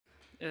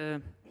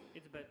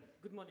it's bad.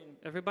 Good morning,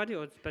 everybody,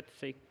 or it's bad to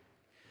say.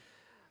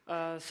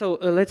 So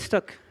let's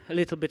talk a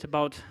little bit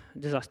about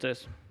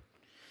disasters.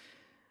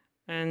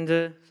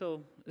 And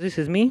so this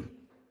is me.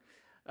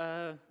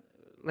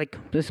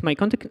 This is my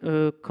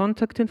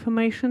contact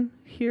information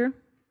here.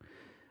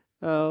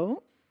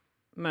 Oh,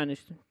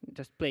 managed,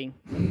 just playing.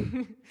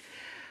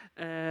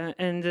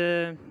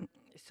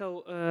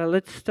 So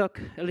let's talk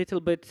a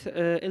little bit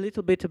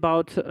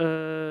about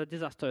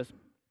disasters.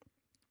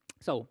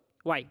 So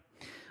why?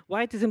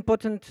 Why it is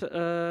important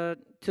to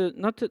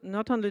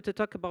not only to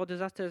talk about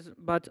disasters,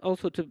 but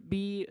also to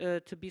be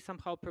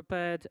somehow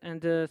prepared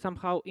and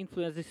somehow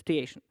influence the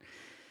situation.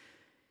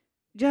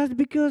 Just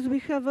because we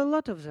have a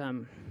lot of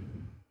them.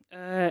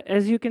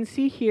 As you can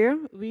see here,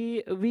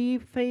 we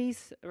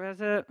face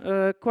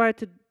rather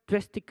quite a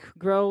drastic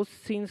growth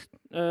since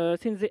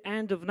the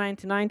end of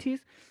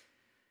 1990s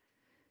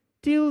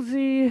till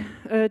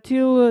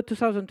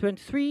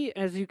 2023.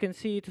 As you can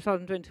see,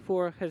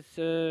 2024 has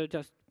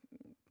just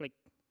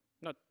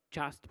not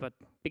just but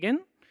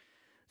begin.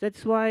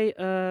 That's why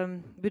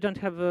we don't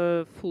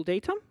have full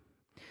data.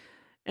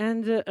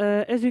 And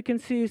as you can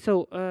see,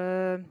 so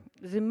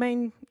the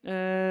main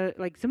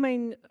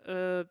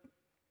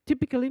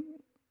typically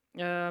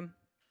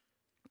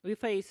we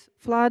face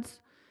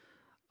floods,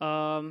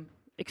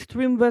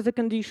 extreme weather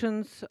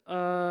conditions,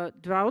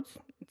 droughts.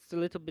 It's a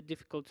little bit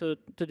difficult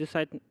to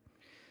decide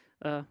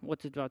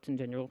what is drought in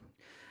general.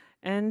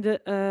 And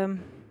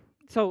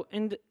from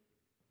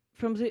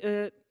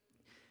the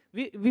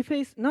we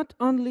face not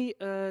only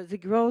the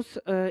growth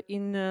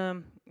in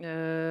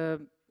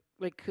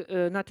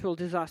natural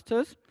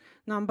disasters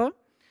number,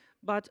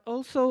 but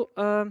also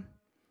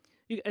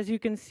as you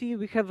can see,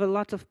 we have a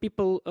lot of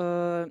people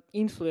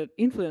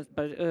influenced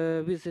by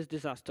with this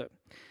disaster,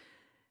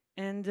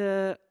 and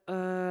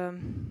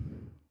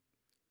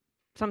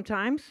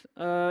sometimes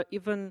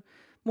even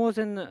more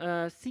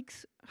than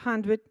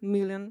 600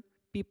 million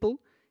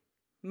people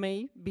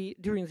may be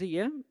during the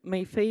year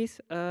may face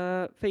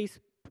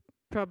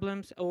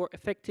problems or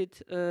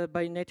affected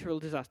by natural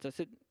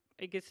disasters.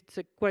 I guess it's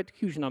a quite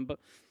huge number.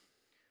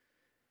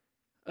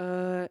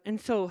 And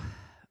so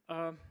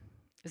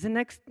the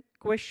next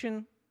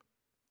question,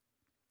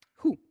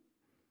 who?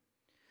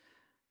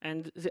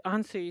 And the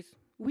answer is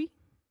we.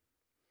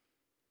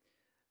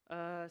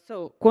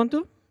 So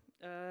Kontur,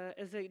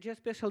 as a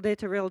geospatial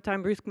data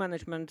real-time risk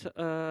management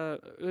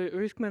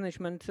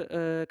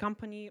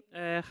company,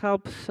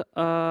 helps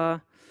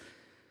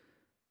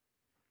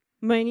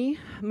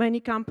many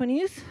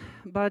companies,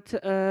 but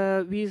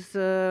with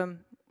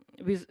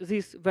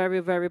this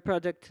very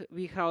project,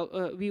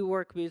 we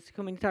work with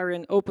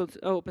Humanitarian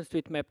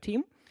OpenStreetMap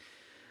Team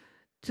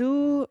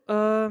to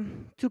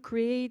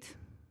create.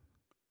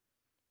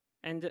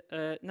 And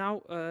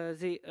now I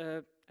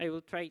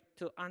will try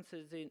to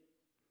answer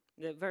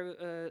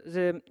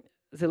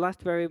the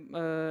last very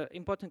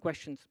important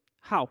questions.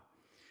 How?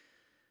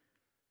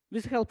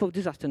 With the help of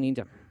disaster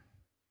ninja.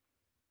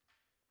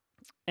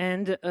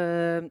 And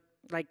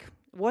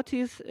what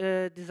is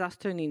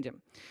disaster ninja?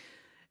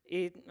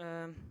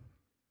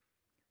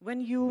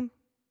 When you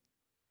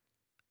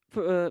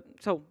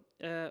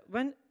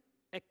when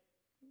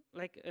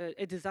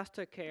a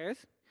disaster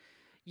occurs,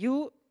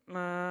 you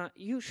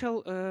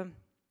shall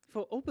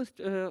for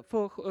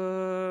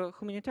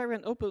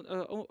Humanitarian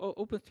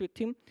OpenStreet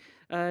team,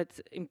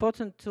 it's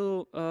important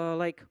to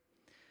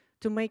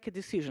make a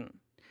decision.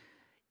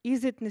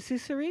 Is it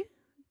necessary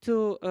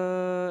to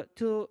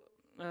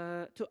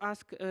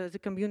ask the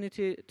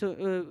community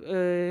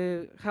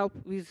to help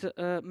with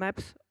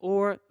maps,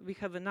 or we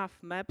have enough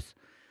maps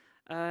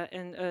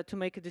and to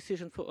make a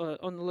decision for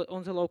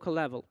on the local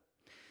level?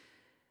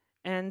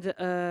 And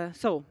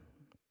so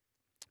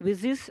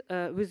with this,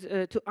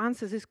 to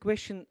answer this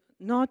question,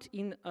 not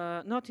in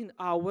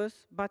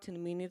hours but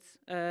in minutes,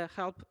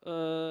 helps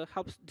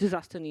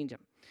Disaster Ninja.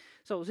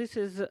 So this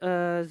is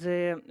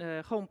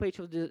the homepage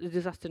of the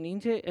Disaster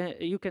Ninja.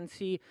 You can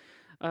see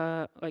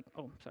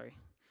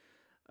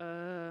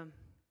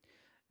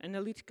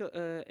analytical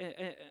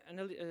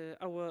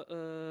our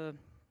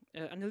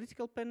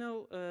analytical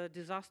panel,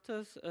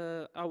 disasters,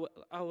 our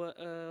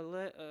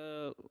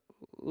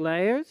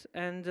layers,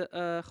 and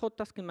hot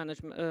tasking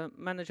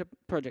manager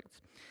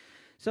projects.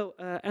 So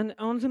and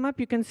on the map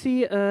you can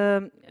see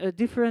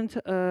different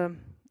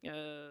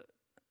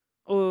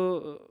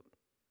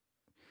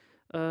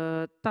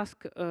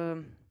task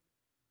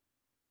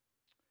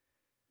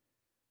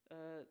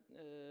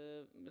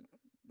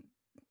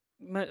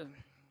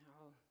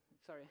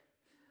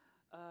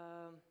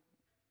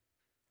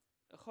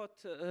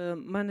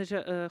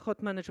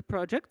hot manager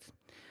projects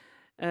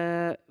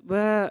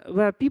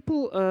where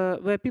people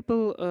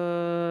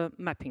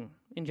mapping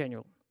in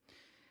general.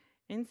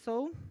 And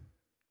so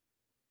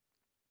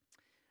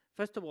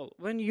first of all,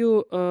 when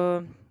you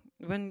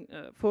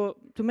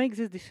to make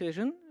this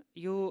decision,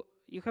 you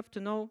have to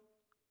know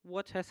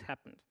what has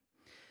happened,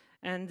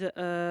 and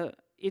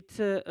it's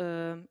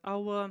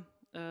our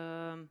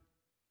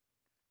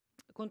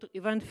Kontur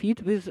event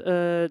feed with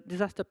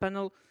disaster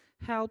panel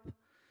help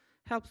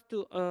helps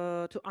to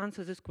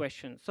answer this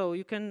question. So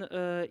you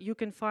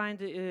can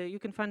find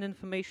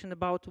information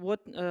about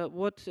what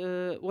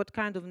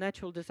kind of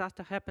natural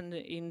disaster happened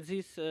in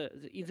this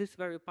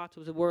very part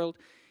of the world,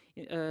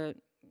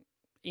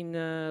 in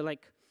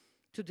like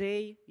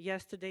today,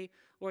 yesterday,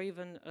 or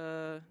even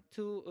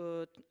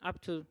up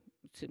to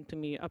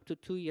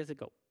 2 years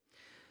ago.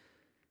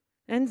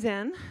 And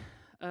then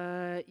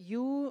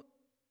you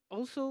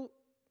also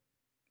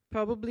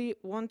probably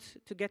want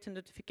to get a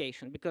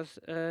notification, because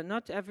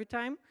not every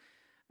time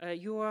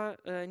you are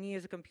near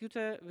the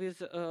computer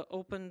with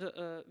opened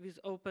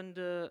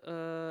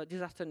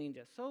Disaster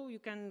Ninja. So you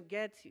can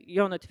get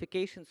your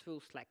notifications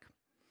through Slack.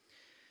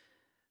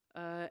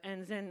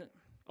 And then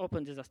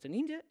open Disaster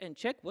Ninja and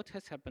check what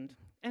has happened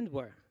and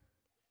where.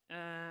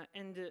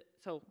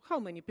 So how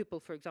many people,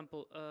 for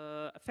example,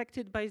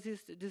 affected by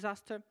this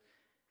disaster,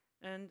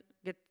 and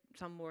get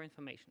some more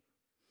information.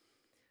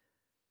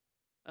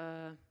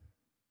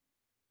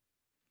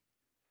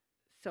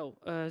 So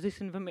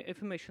this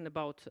information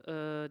about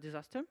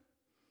disaster.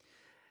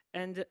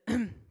 And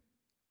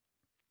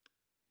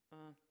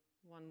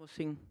one more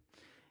thing.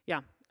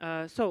 Yeah.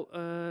 So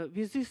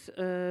with this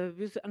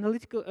with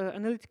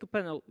analytical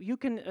panel, you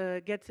can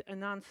get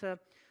an answer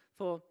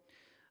for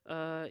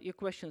your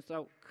questions.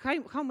 So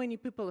how many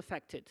people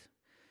affected,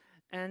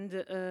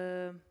 and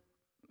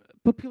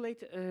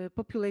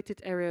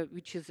populated area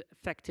which is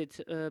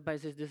affected by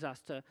this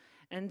disaster,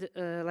 and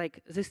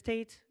like the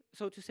state,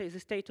 so to say, the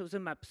state of the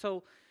map.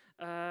 So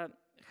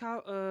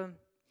how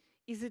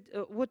is it?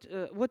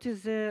 What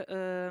is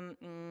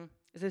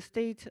the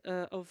state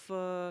of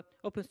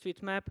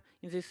OpenStreetMap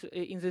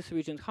in this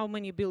region? How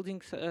many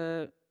buildings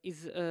are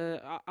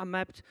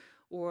mapped,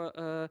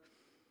 or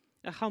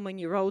how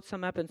many roads are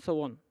mapped, and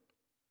so on.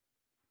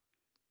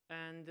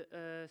 And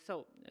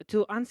so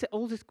to answer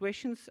all these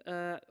questions,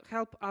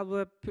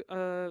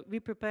 we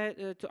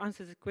prepared to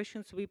answer the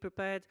questions. We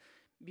prepared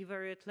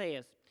bivariate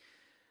layers.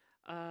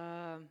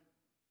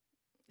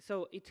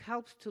 So it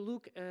helps to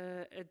look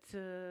at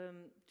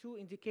 2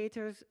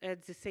 indicators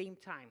at the same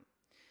time,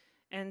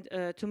 and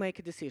to make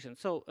a decision.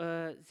 So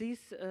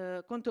this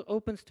Kontur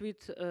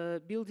OpenStreet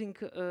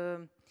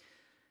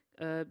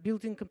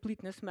building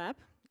completeness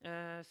map.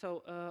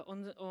 So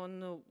on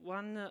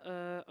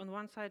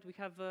one side we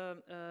have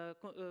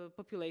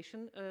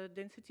population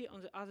density.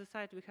 On the other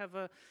side we have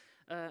a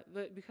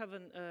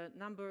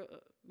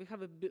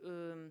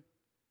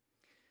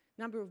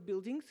number of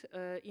buildings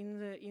in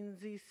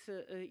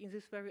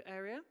this very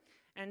area.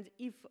 And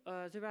if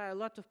there are a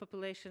lot of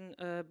population,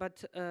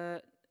 but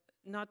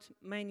not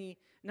many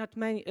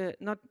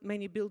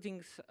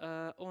buildings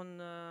on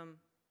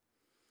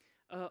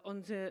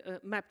the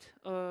mapped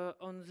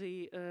on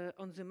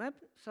the map,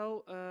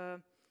 so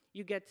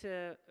you get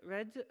a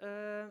red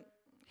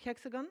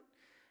hexagon.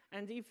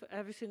 And if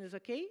everything is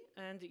okay,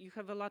 and you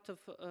have a lot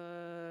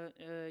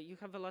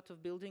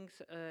of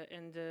buildings,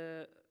 and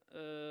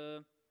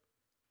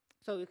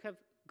so you have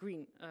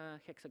green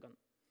hexagon.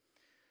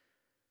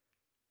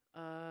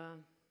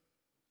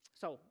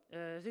 So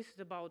this is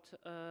about,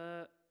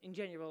 in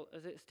general,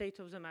 the state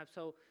of the map.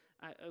 So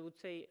I would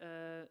say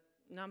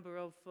number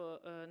of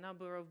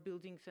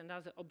buildings and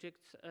other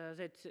objects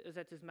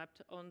that is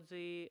mapped on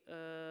the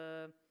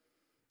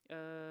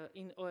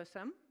in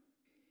OSM.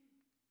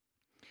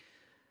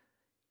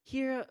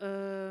 Here,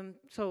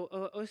 so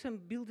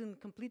OSM building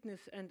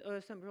completeness and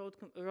OSM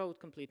road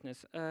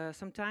completeness.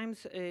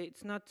 Sometimes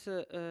it's not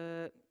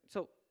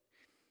so.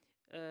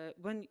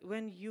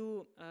 When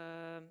you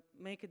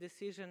make a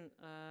decision,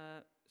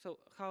 so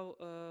how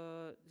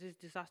this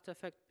disaster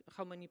affect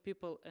how many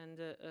people, and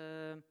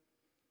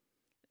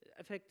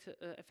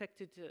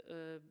affected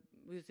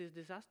with this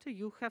disaster,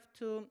 you have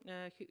to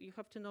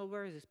know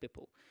where are these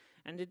people,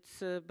 and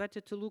it's better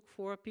to look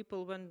for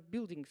people when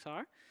buildings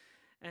are,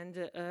 and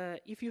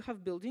if you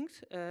have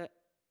buildings,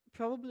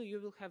 probably you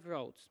will have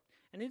roads,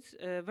 and it's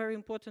very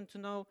important to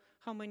know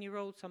how many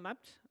roads are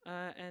mapped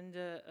and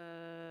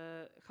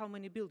how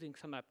many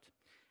buildings are mapped,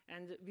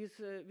 and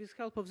with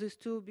help of these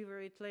 2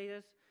 bivariate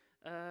layers,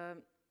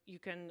 you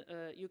can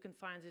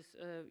find this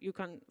you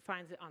can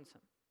find the answer.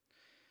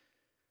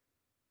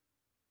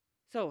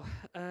 So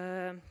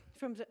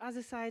from the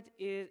other side,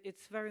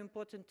 it's very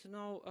important to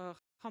know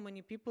how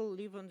many people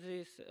live on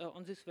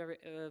this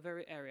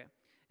very area.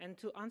 And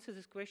to answer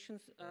these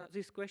questions,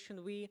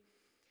 we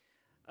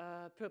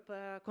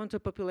prepare Kontur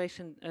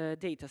population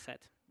data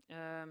set.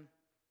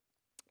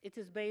 It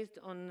is based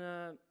on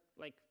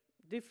like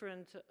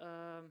different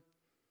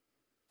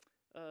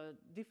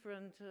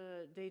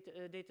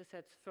data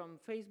sets from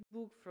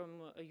Facebook,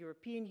 from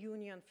European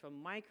Union,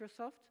 from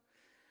Microsoft.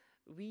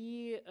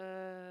 We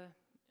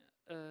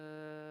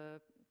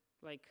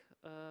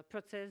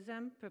process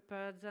them,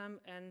 prepare them,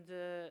 and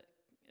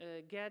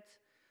get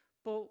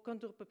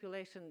Kontur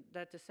population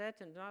data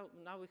set. And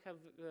now we have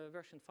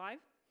version 5.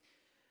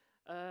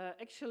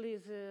 Actually,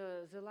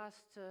 the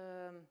last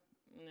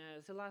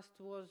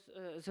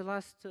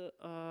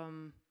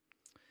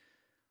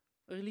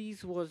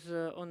release was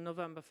on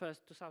November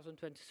 1st,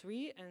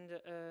 2023, and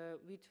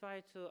we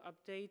try to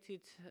update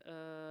it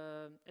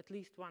at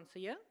least once a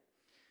year.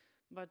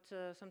 But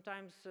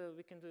sometimes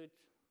we can do it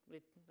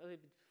a little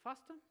bit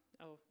faster.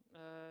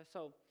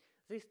 So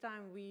this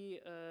time we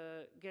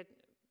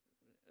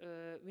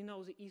we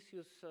know the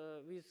issues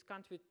with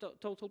country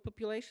total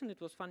population. It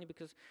was funny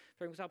because,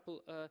 for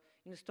example,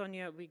 in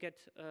Estonia we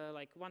get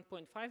like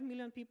 1.5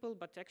 million people,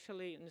 but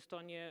actually in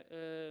Estonia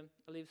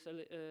live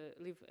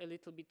a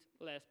little bit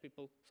less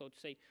people, so to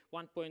say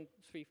 1.3.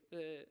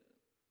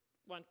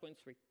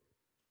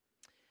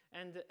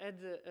 And add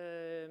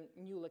a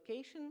new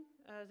location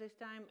this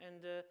time,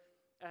 and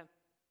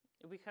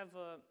we have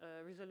a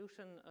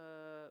resolution,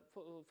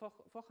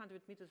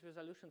 400 meters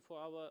resolution for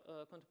our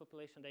Kontur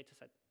population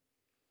dataset.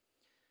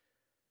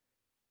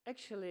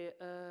 Actually,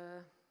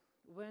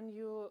 when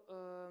you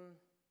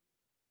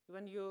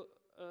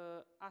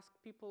ask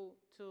people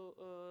to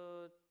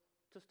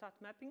start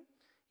mapping,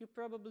 you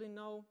probably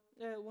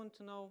want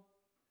to know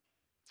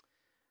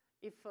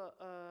if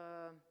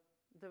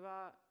there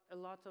are a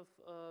lot of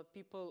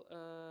people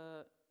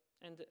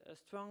and a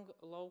strong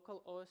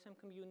local OSM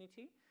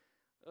community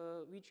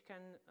which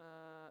can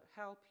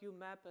help you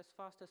map as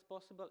fast as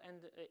possible,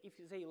 and if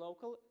they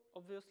local,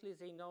 obviously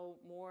they know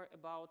more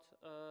about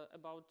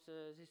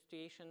the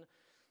situation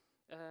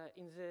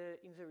in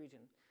the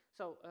region.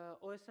 So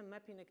OSM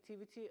mapping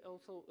activity,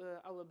 also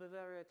our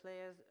bivariate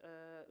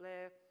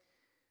layer,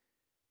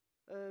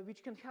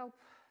 which can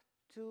help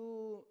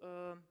to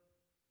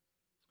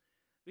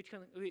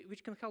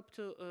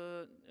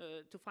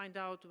to find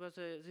out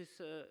whether this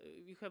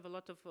you have a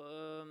lot of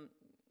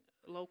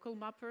local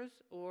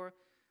mappers or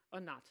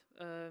not.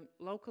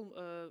 Local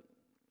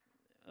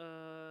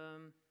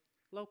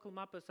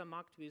mappers are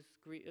marked with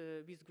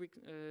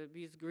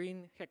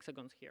green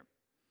hexagons here.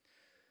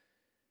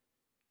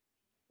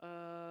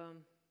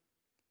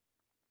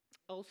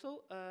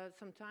 Also,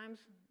 sometimes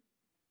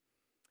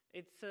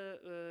it's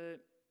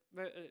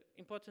very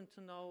important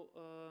to know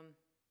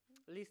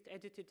least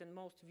edited and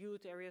most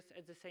viewed areas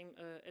at the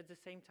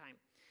same time.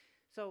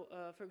 So,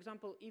 for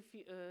example, if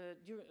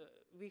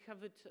we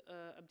have it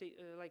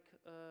like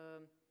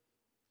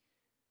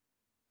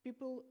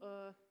people.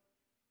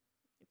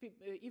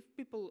 If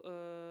people,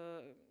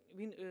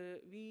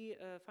 we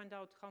find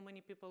out how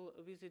many people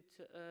visit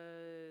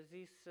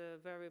this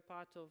very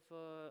part of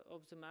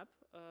the map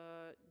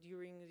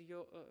during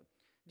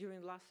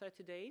last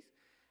 30 days,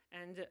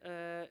 and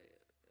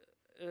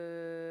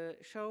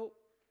show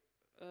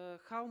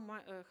how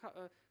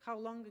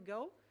long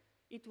ago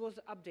it was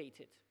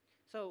updated.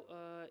 So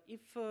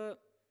if there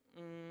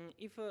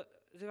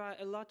are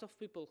a lot of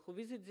people who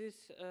visit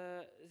this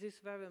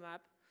very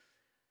map,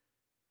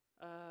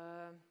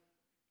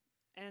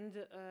 and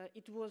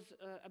it was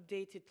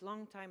updated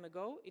long time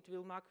ago, it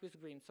will mark with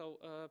green. So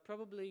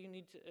probably you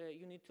need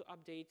to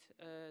update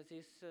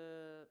this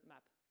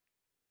map.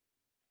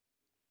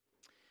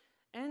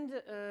 And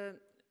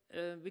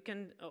we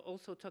can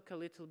also talk a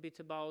little bit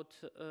about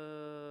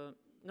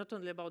not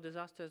only about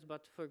disasters,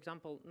 but for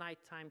example,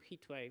 nighttime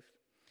heat waves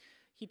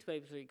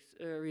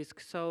risk.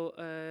 So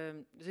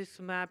this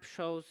map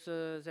shows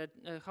that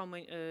how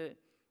many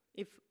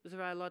if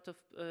there are a lot of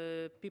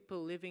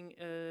people living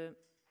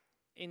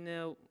in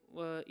a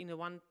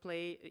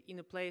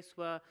place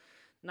where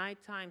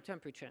nighttime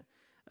temperature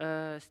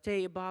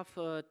stay above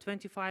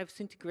 25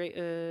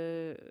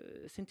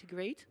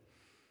 centigrade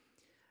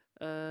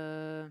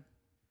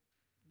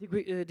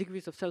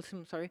degrees of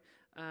Celsius. Sorry,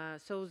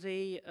 so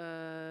they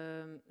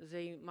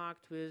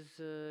marked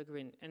with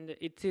green, and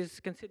it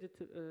is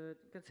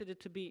considered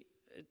to be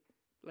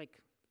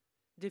like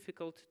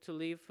difficult to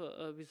live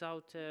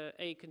without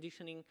air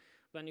conditioning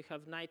when you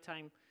have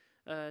nighttime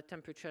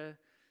temperature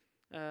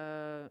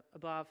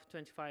above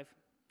 25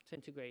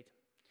 centigrade.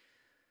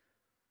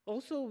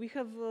 Also, we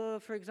have,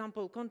 for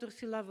example, Kontur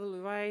sea level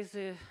rise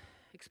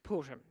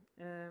exposure.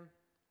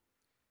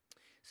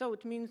 So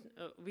it means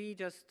we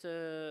just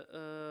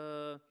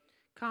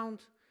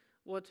count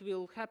what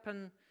will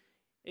happen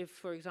if,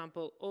 for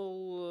example,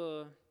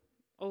 all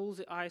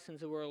the ice in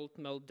the world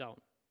melt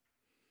down.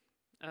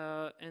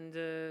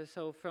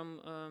 So from,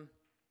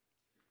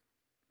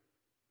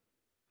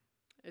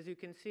 as you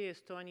can see,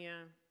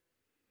 Estonia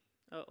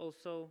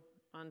also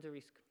under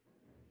risk.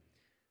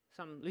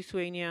 Some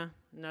Lithuania,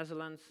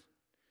 Netherlands,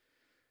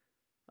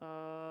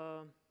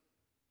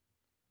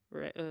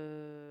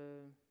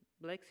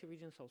 Black Sea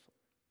regions also.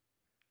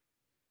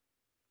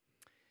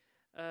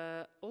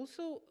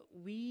 Also,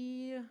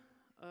 we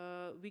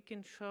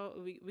can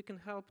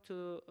help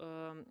to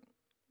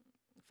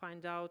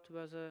find out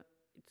whether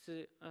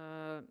it's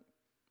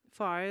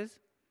fires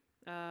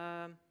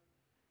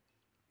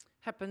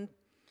happen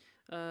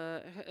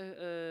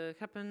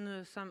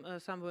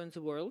somewhere in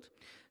the world.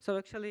 So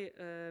actually,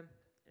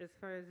 as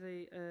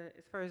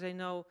far as I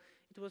know,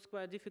 it was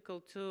quite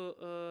difficult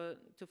to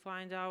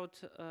find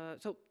out.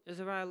 So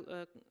there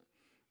are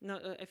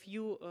a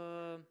few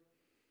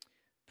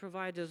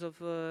providers of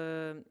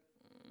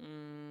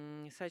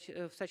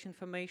such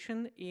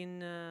information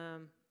in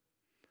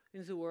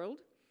in the world,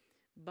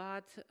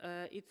 but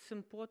it's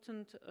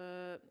important.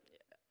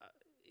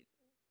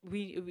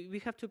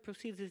 We have to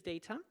proceed this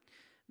data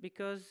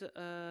because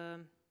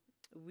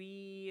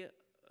we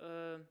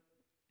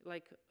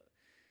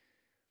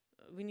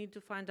need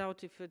to find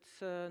out if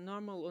it's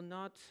normal or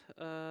not.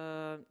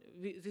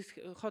 This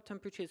hot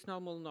temperature is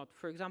normal or not.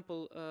 For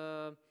example,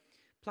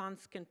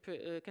 plants can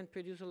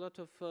produce a lot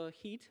of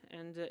heat,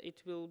 and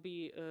it will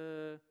be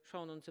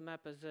shown on the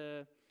map as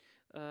a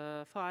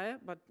fire,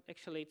 but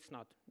actually it's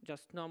not,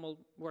 just normal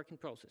working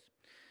process.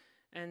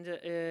 And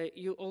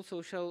you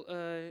also shall,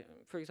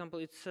 for example,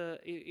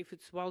 if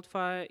it's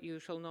wildfire, you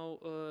shall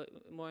know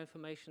more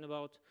information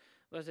about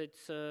whether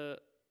it's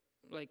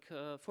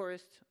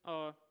forest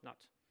or not.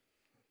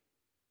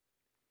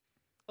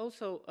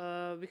 Also,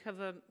 we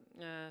have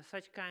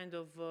such kind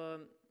of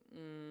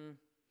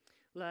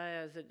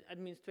layers,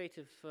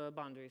 administrative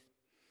boundaries.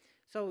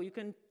 So you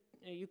can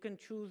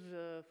choose,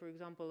 for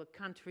example, a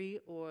country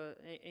or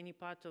any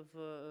part of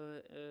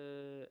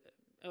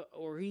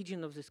or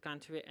region of this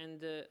country,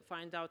 and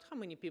find out how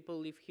many people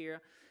live here,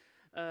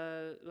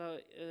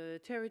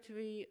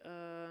 territory,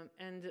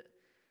 and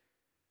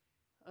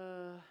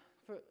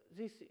for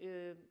this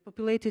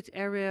populated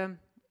area,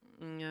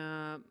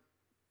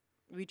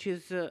 which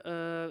is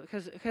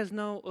has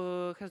no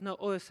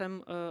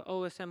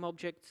OSM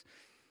objects,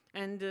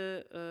 and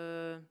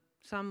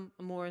some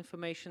more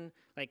information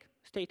like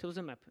state of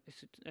the map, I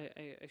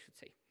should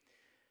say.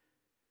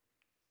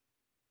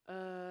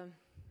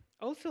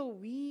 Also,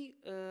 we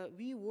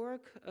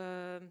work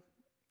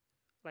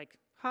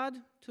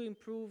hard to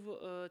improve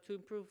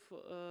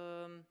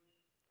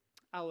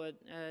our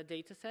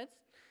data sets,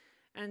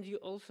 and you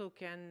also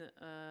can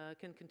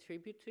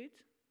contribute to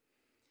it.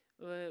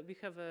 We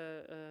have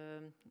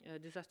a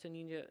disaster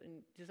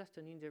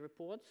ninja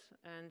reports,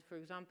 and for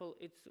example,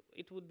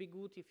 it would be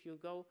good if you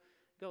go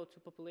to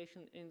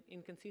population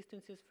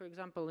inconsistencies, for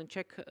example, and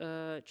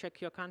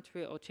check your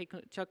country or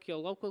check your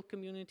local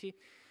community,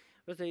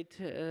 whether it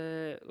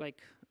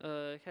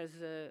has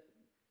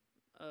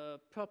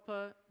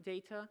proper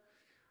data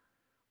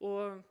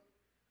or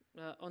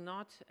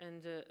not,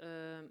 and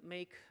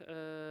make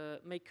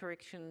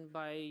correction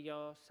by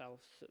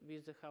yourselves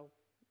with the help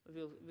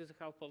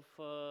of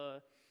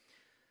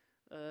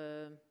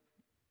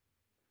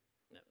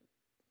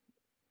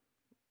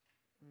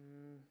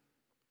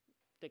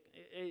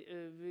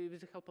with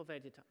the help of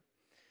editor.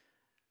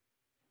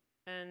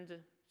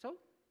 And so,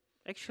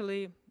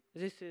 actually,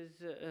 this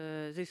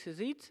is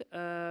it.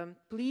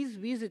 Please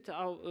visit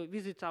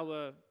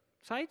our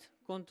site,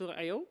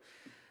 Kontur.io.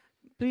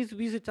 Please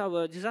visit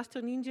our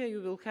Disaster Ninja.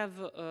 You will have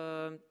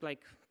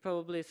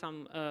probably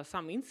some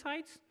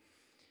insights,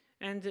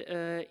 and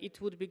it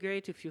would be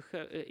great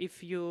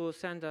if you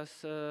send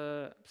us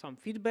some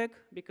feedback,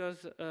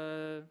 because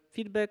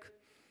feedback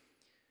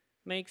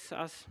makes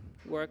us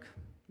work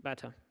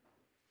better.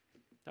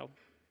 So,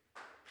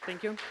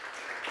 thank you.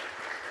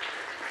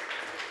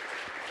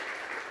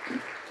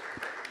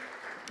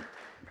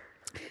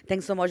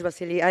 Thanks so much,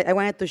 Vasily. I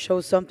wanted to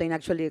show something,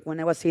 actually, when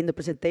I was seeing the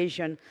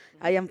presentation.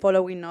 I am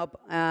following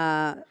up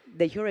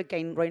the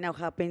hurricane right now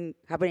happening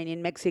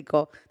in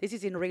Mexico. This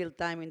is in real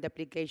time in the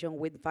application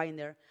with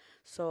Finder.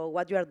 So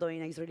what you are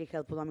doing is really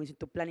helpful, I mean,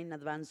 to plan in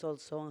advance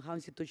also, on how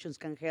institutions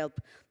can help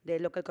the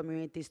local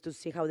communities to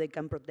see how they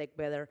can protect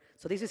better.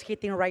 So this is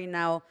hitting right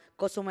now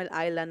Cozumel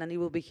Island, and it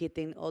will be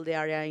hitting all the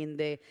area in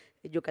the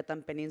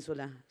Yucatan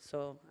Peninsula.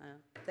 So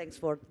thanks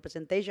for the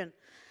presentation.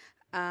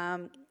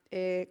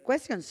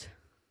 Questions?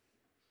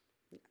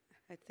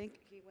 I think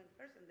he went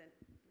first, and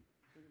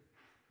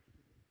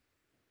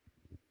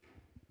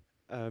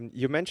then.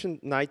 You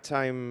mentioned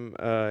nighttime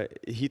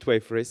heat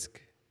wave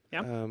risk.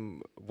 Yeah.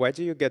 Where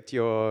do you get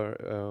your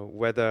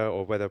weather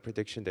or weather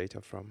prediction data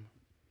from?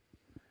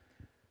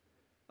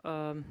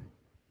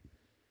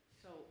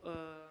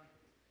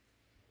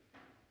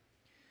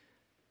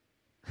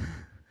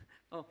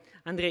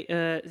 Andrei,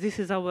 this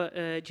is our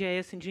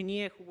GIS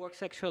engineer who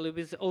works actually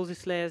with all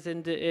these layers,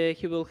 and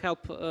he will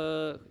help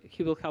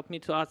me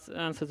to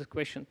answer the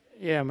question.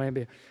 Yeah,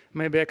 maybe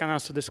I can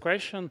answer this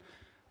question.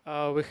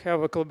 We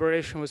have a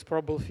collaboration with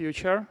Probable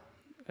Future.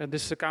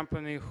 This is a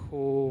company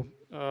who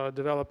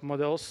develop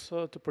models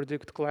to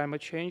predict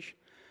climate change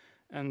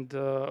and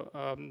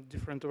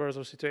different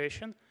weather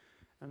situation.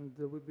 And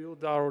we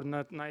build our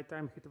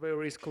nighttime heat wave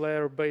risk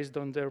layer based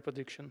on their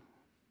prediction.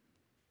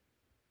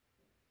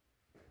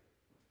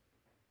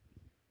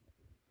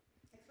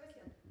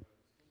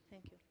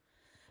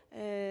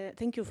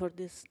 Thank you for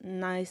this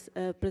nice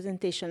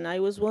presentation. I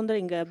was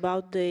wondering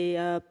about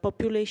the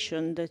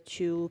population that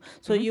you,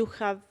 so you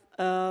have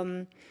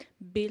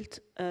built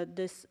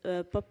this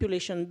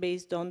population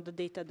based on the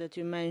data that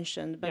you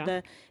mentioned,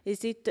 but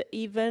is it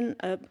even,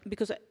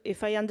 because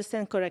if I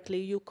understand correctly,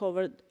 you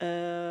covered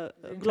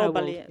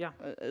globally.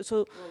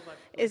 So worldwide.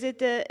 Is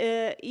it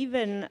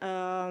even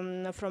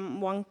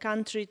from one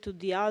country to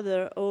the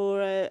other,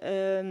 or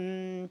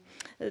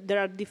there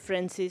are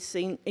differences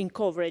in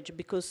coverage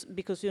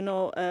because you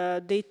know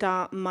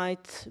data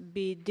might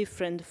be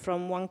different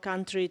from one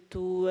country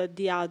to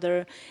the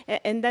other,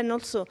 and then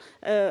also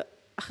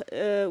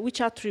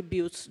which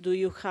attributes do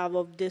you have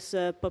of this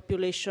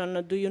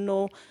population? Do you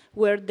know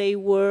where they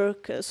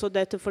work, so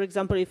that, for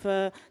example, if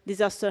a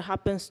disaster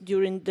happens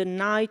during the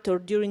night or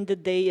during the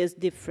day is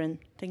different?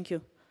 Thank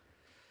you.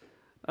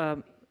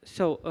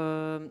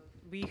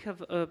 We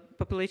have a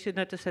population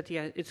data set,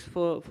 yeah, it's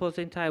for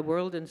the entire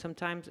world, and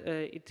sometimes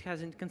it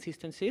has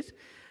inconsistencies.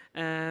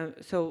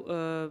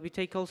 We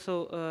take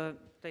also,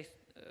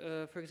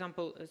 for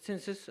example,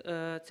 census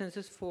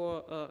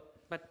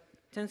but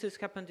census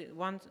happened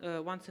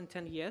once in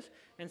 10 years,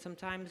 and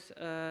sometimes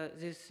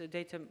this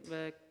data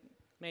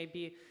may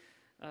be,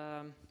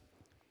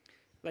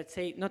 let's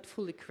say, not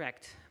fully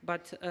correct,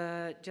 but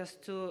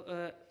just to,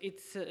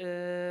 it's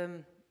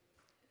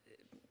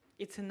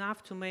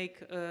enough to make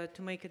a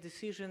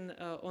decision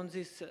on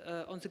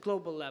the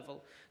global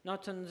level,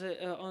 not on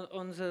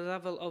the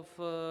level of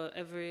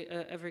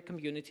every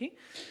community.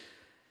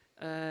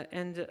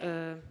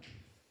 The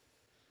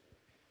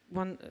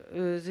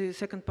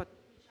second part.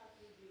 Which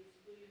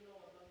attributes do you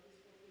know about this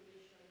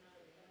population?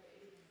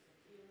 If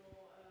you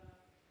know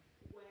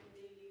when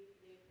they leave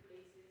their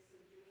places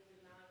during the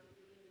night or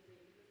during the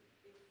day,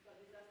 because if a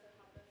disaster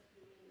happens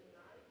during the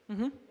night,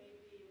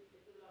 maybe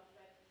it will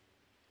affect.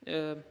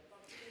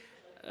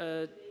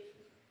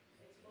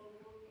 It's all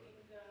working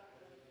to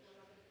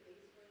another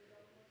place, for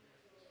example, so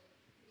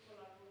people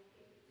are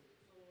working.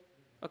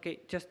 Okay,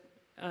 just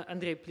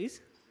Andrei,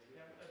 please.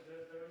 Yeah,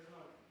 there is no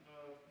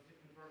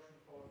different version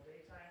for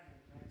daytime and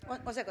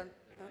nighttime. One second.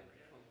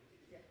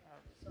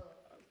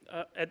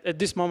 At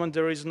this moment,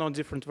 there is no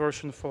different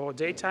version for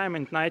daytime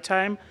and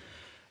nighttime.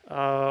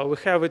 We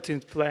have it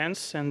in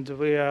plans, and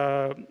we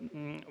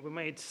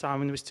made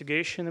some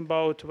investigation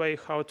about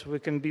how we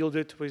can build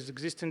it with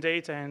existing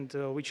data and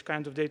which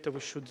kind of data we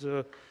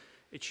should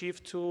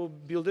achieve to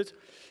build it.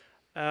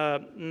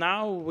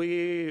 Now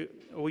we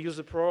use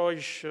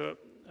approach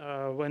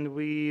when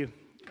we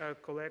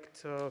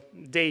collect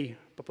day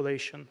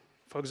population.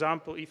 For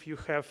example, if you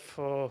have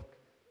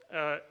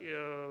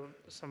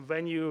some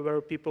venue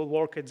where people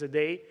work at the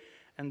day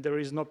and there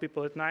is no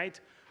people at night,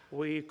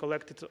 we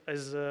collect it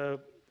as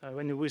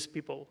venue with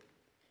people.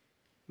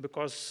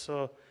 Because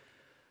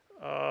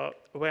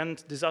when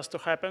disaster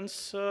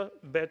happens,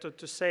 better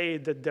to say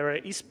that there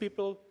is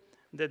people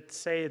than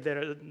say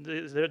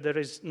there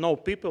is no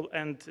people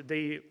and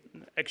they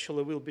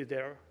actually will be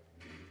there.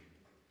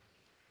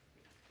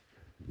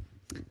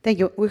 Thank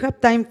you. We have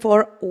time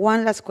for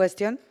one last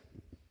question.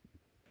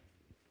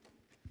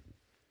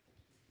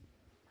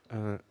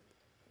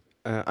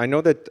 I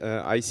know that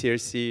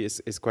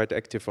ICRC is quite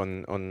active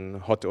on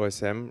hot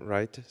OSM,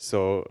 right?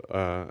 So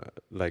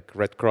like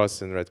Red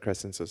Cross and Red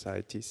Crescent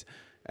societies.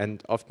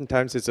 And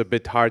oftentimes it's a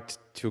bit hard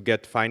to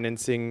get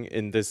financing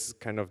in this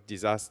kind of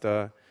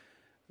disaster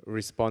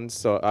response.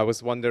 So I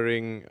was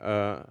wondering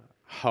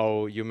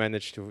how you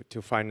manage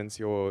to finance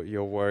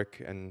your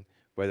work, and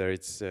whether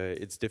it's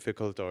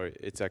difficult or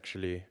it's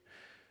actually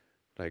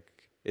like,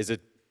 is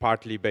it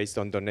partly based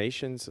on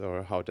donations,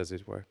 or how does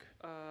it work?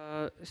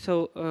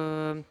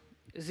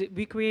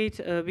 We create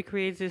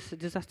this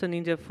disaster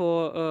ninja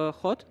for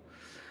HOT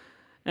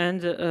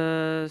and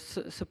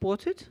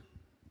support it.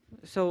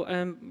 So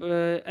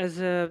as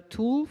a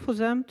tool for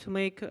them to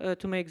make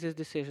this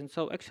decision.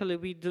 So actually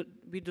we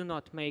do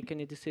not make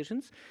any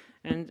decisions,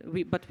 and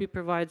but we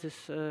provide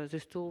this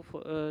tool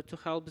for, to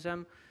help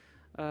them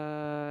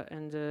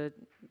and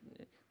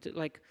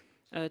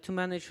to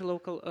manage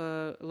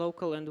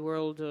local and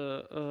world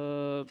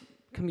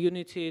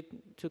community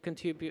to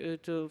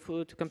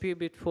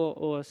contribute for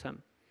OSM.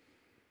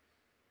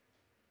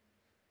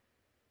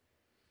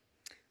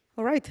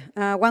 All right,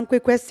 one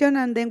quick question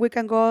and then we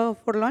can go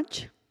for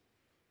lunch.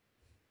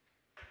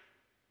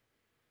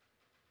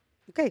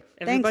 Okay,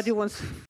 Everybody thanks. wants